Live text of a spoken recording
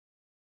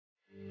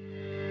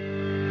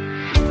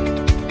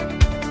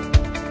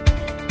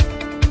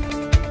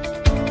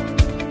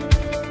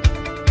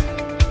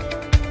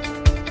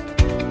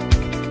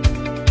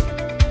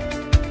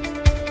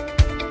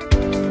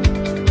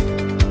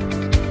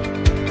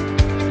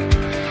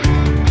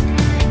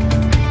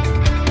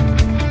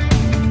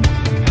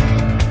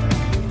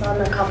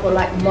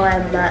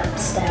mind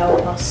maps to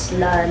help us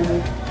learn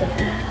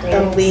different things.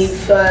 And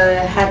we've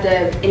had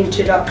an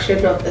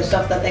introduction of the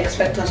stuff that they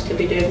expect us to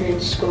be doing in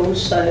school,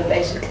 so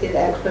basically the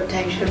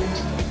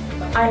expectations.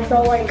 I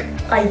felt like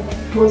I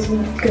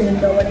wasn't going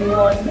to know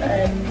anyone,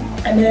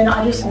 and then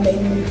I just made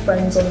new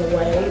friends on the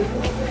way.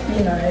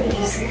 You know, it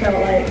just felt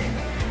like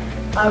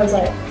I was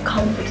like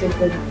comforted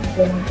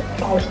when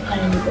I was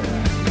playing with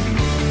them.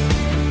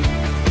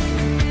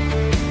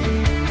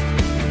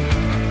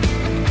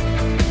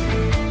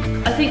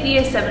 I think the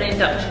Year 7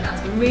 induction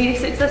has been really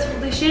successful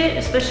this year,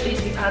 especially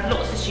as we've had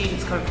lots of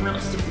students coming from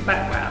lots of different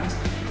backgrounds.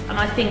 And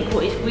I think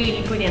what is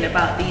really brilliant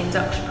about the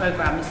induction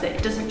programme is that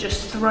it doesn't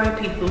just throw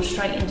people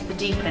straight into the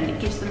deep end, it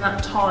gives them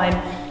that time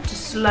to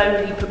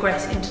slowly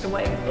progress into the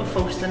way of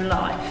Fulston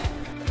life.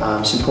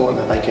 It's important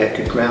that they get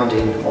good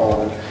grounding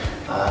on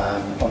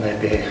their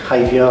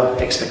behaviour,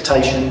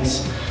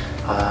 expectations,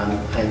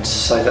 and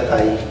so that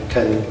they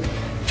can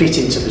fit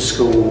into the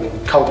school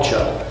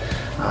culture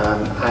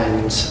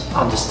and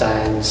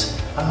understand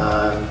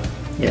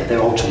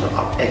their ultimate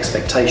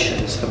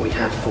expectations that we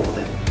have for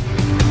them.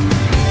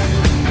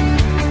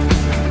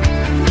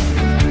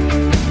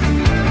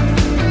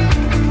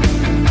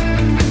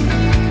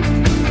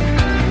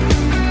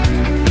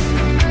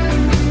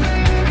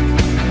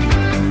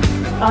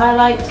 I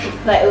liked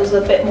that it was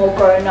a bit more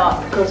grown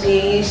up, because you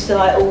used to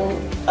like all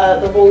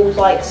the rules,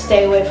 like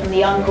stay away from the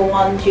younger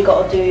ones, you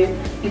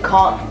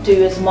can't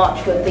do as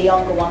much with the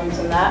younger ones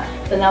and that.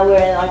 But now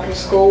we're in like a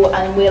school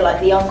and we're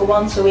like the younger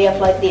ones, so we have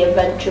like the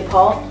adventure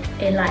part.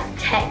 In like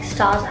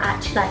textiles,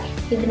 actually,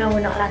 like even though we're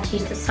not allowed to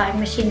use the sewing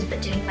machines,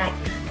 but doing like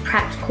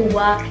practical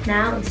work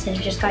now instead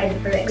of just going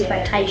through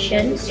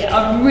expectations. Yeah,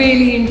 I've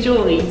really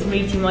enjoyed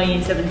meeting my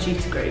Year 7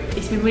 tutor group.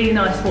 It's been really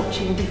nice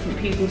watching different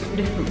pupils from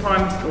different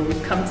primary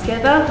schools come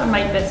together and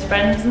make best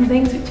friends and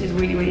things, which is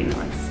really, really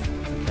nice.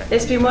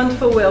 It's been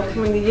wonderful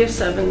welcoming the Year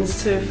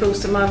 7s to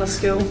Fulston Manor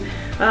School.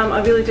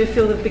 I really do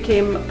feel they've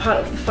become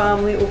part of the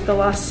family over the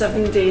last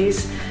 7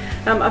 days.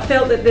 I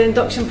felt that the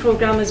induction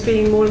programme is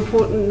being more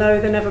important now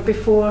than ever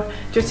before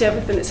due to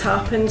everything that's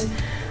happened.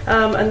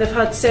 And they've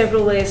had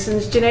several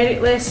lessons,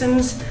 generic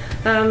lessons.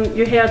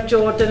 You heard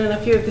Jordan and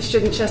a few of the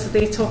students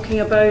yesterday talking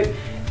about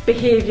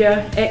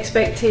behaviour,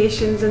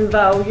 expectations and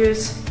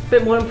values.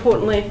 But more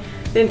importantly,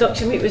 the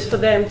induction week was for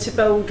them to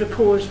build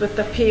rapport with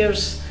their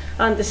peers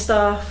and the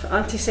staff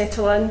and to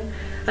settle in,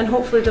 and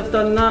hopefully they've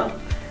done that.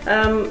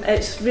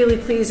 It's really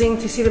pleasing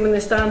to see them in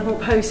the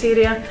Stanhope House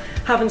area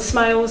having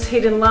smiles,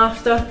 hearing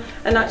laughter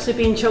and actually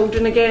being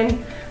children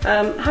again.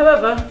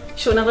 However,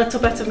 showing a little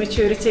bit of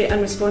maturity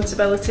and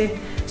responsibility.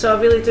 So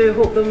I really do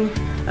hope them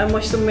and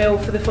wish them well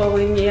for the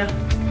following year.